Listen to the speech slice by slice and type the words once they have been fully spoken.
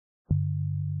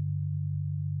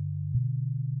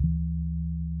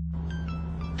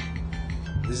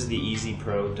This is the Easy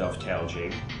Pro Dovetail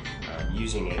Jig.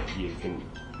 Using it, you can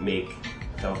make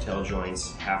dovetail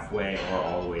joints halfway or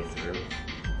all the way through.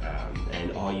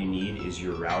 And all you need is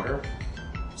your router,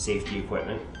 safety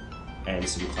equipment, and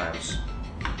some clamps.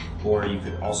 Or you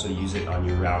could also use it on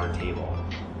your router table.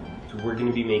 So we're going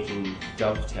to be making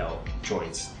dovetail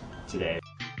joints today.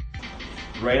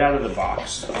 Right out of the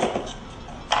box,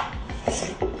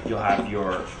 you'll have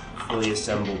your fully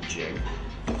assembled jig,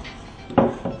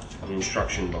 an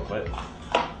instruction booklet,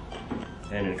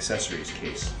 and an accessories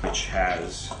case, which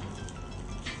has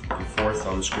your 4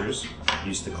 thumb screws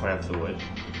used to clamp the wood,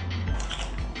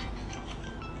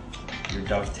 your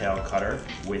dovetail cutter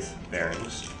with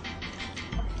bearings,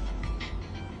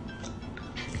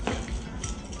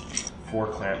 4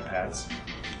 clamp pads,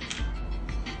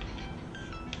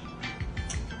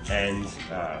 and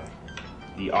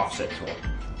the offset tool.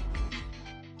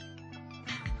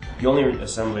 The only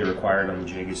assembly required on the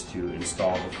jig is to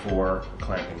install the 4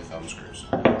 clamping thumb screws.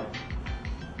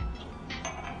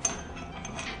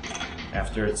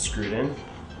 After it's screwed in,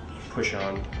 push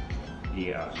on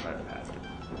the clamp pad.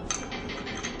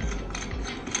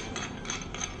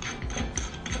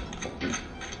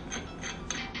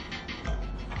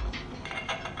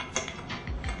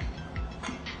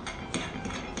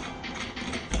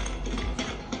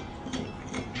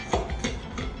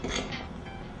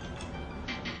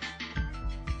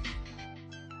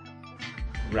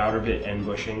 Router bit end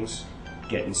bushings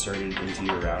get inserted into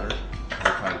your router and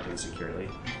clamped in securely.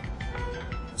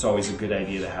 It's always a good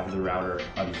idea to have the router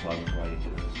unplugged while you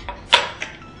do this.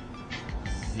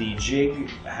 The jig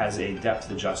has a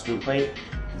depth adjustment plate.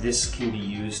 This can be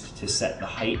used to set the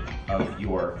height of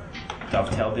your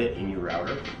dovetail bit in your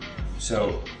router.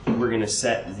 So we're going to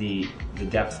set the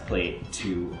depth plate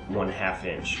to 1/2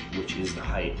 inch, which is the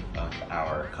height of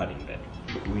our cutting bit.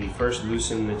 We first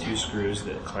loosen the 2 screws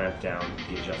that clamp down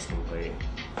the adjusting plate,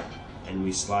 and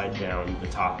we slide down the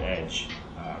top edge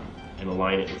and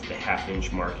align it with the 1/2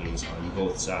 inch markings on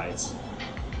both sides.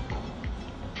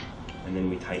 And then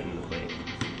we tighten the plate.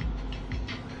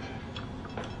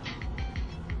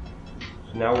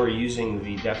 So now we're using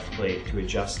the depth plate to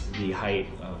adjust the height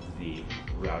of the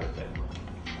router bit.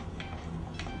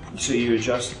 So you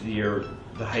adjust the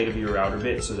height of your router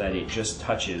bit so that it just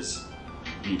touches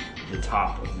the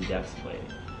top of the depth plate.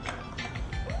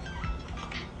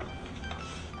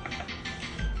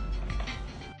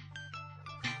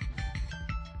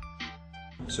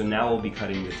 So now we'll be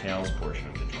cutting the tails portion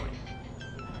of the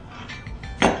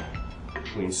joint.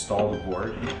 We install the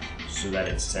board so that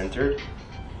it's centered.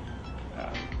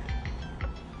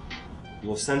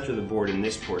 We'll center the board in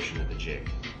this portion of the jig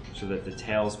so that the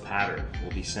tails pattern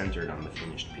will be centered on the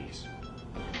finished piece.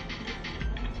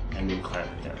 And then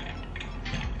clamp it down.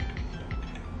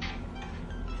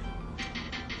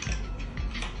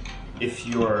 If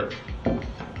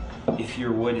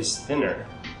your wood is thinner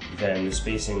than the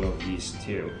spacing of these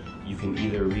 2, you can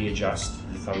either readjust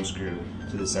the thumb screw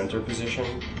to the center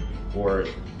position or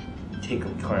take a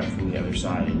clamp from the other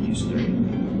side and use 3.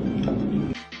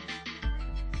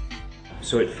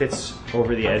 So it fits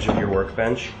over the edge of your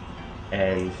workbench,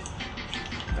 and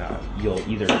you'll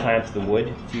either clamp the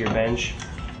wood to your bench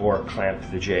or clamp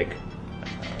the jig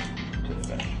to the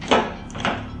bench.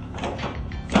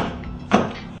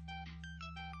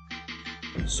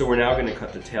 So we're now going to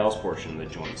cut the tails portion of the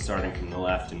joint, starting from the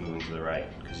left and moving to the right,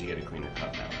 because you get a cleaner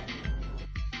cut that way.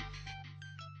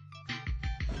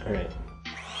 Alright.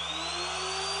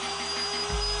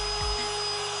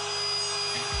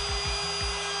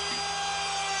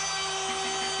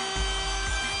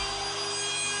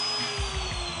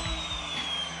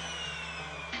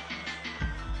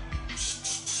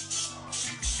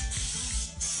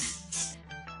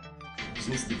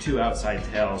 Since the 2 outside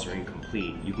tails are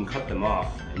incomplete, you can cut them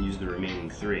off and use the remaining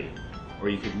 3, or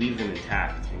you could leave them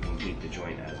intact and complete the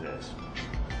joint as is.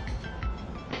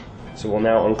 So we'll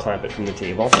now unclamp it from the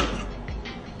table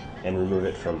and remove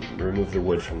the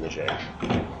wood from the jig.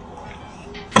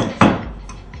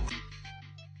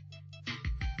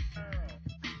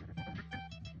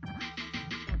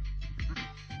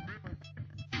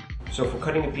 So if we're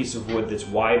cutting a piece of wood that's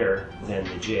wider than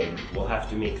the jig, we'll have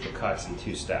to make the cuts in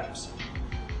 2 steps.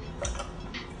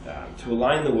 To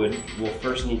align the wood, we'll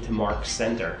first need to mark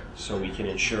center so we can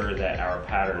ensure that our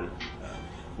pattern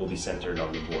will be centered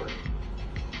on the board.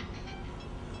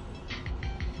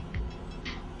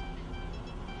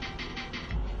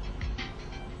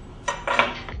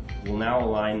 We'll now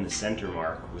align the center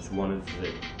mark with one of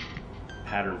the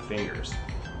pattern fingers,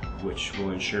 which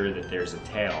will ensure that there's a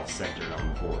tail centered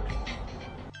on the board.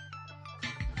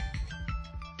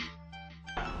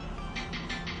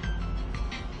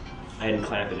 and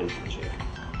clamp it into the jig.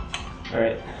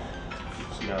 Alright,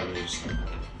 so now I'm just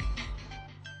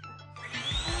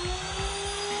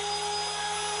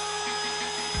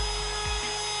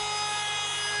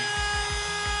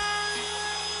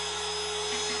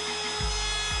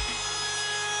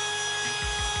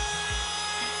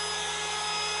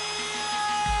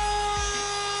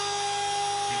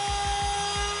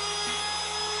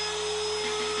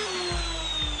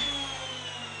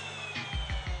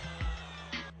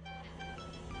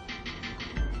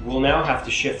we'll now have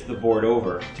to shift the board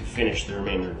over to finish the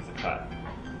remainder of the cut.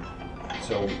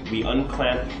 So we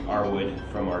unclamp our wood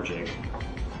from our jig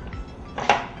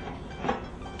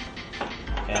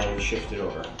and we shift it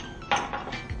over.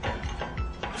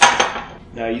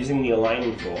 Now using the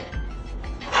aligning tool,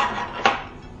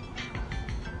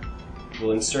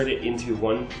 we'll insert it into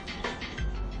one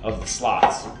of the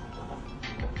slots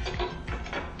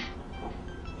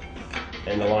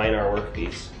and align our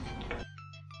workpiece.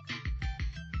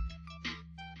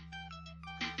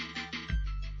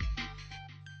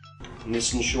 And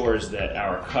this ensures that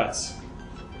our cuts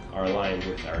are aligned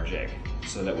with our jig,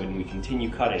 so that when we continue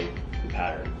cutting, the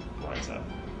pattern lines up.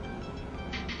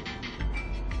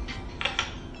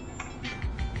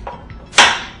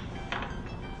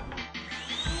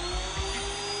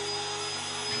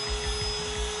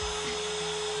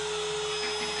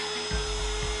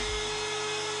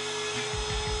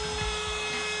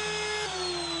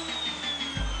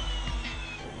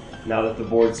 Now that the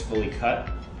board's fully cut,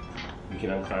 we can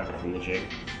unclamp it from the jig.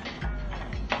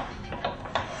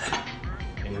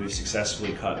 And we've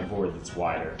successfully cut a board that's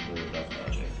wider than the dovetail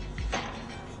jig.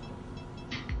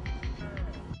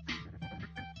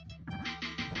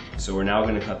 So we're now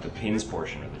going to cut the pins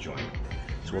portion of the joint.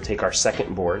 So we'll take our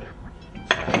second board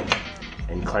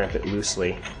and clamp it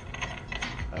loosely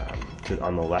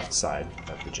on the left side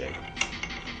of the jig.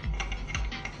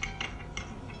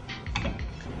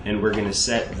 And we're going to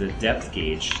set the depth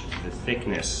gauge to the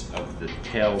thickness of the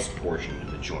tails portion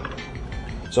of the joint.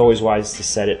 It's always wise to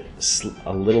set it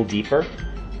a little deeper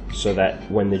so that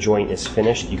when the joint is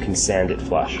finished you can sand it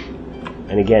flush.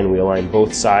 And again, we align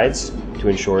both sides to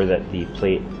ensure that the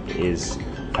plate is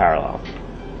parallel.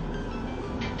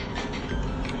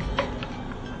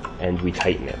 And we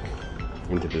tighten it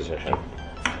into position.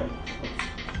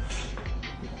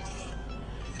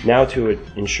 Now, to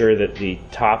ensure that the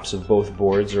tops of both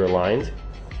boards are aligned,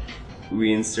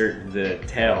 we insert the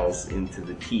tails into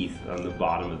the teeth on the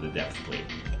bottom of the depth plate.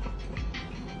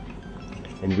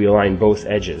 And we align both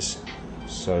edges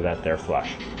so that they're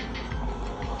flush.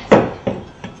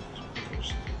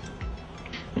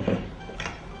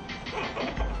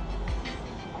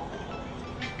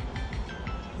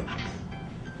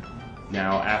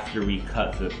 Now, after we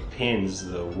cut the pins,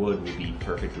 the wood will be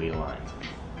perfectly aligned.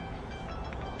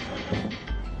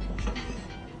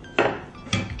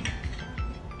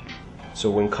 So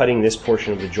when cutting this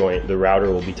portion of the joint, the router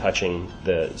will be touching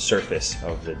the surface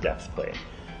of the depth plate.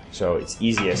 So it's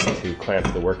easiest to clamp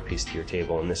the workpiece to your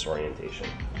table in this orientation.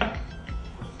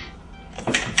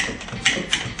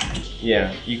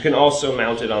 Yeah, you can also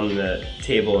mount it on the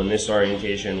table in this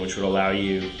orientation, which would allow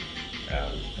you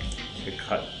to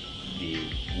cut the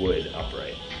wood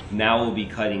upright. Now we'll be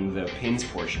cutting the pins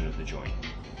portion of the joint.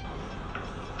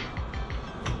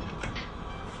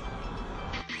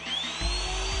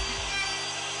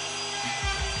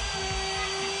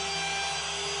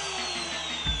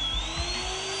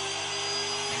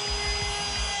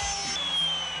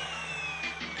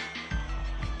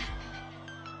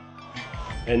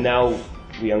 And now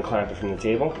we unclamp it from the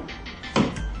table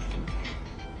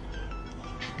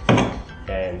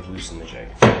and loosen the jig.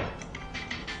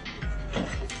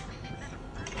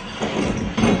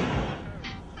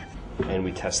 And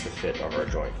we test the fit of our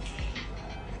joint.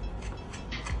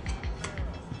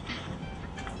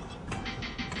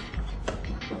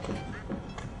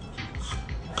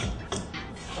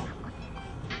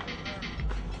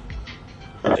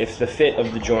 If the fit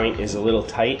of the joint is a little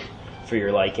tight for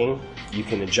your liking, you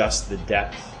can adjust the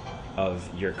depth of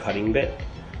your cutting bit.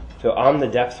 So on the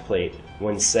depth plate,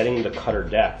 when setting the cutter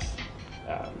depth,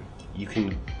 you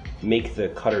can make the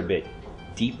cutter bit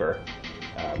deeper,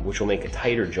 which will make a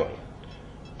tighter joint.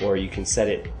 Or you can set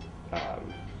it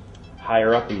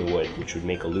higher up in the wood, which would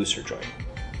make a looser joint.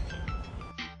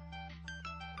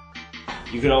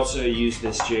 You can also use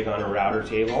this jig on a router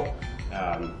table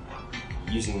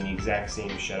using the exact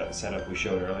same setup we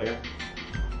showed earlier.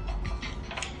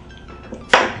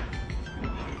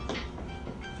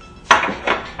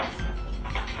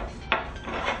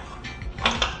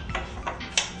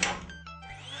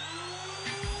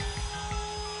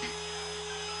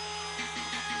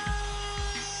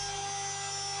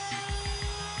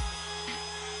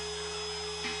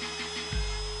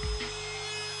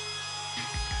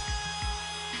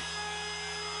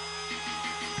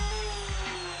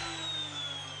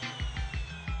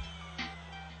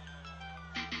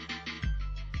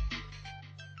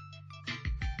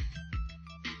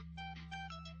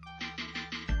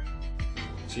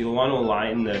 So you'll want to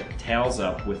align the tails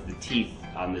up with the teeth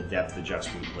on the depth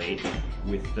adjustment plate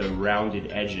with the rounded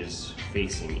edges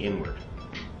facing inward.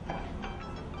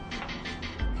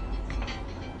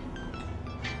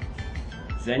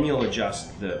 Then you'll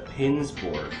adjust the pins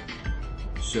board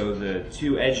so the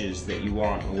two edges that you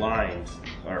want aligned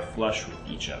are flush with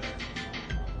each other.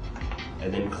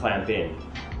 And then clamp in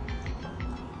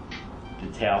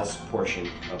the tails portion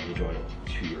of the joint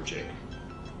to your jig.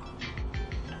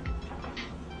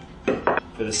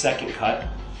 For the second cut,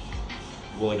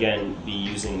 we'll again be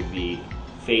using the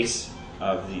face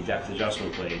of the depth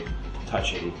adjustment blade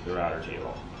touching the router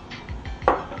table.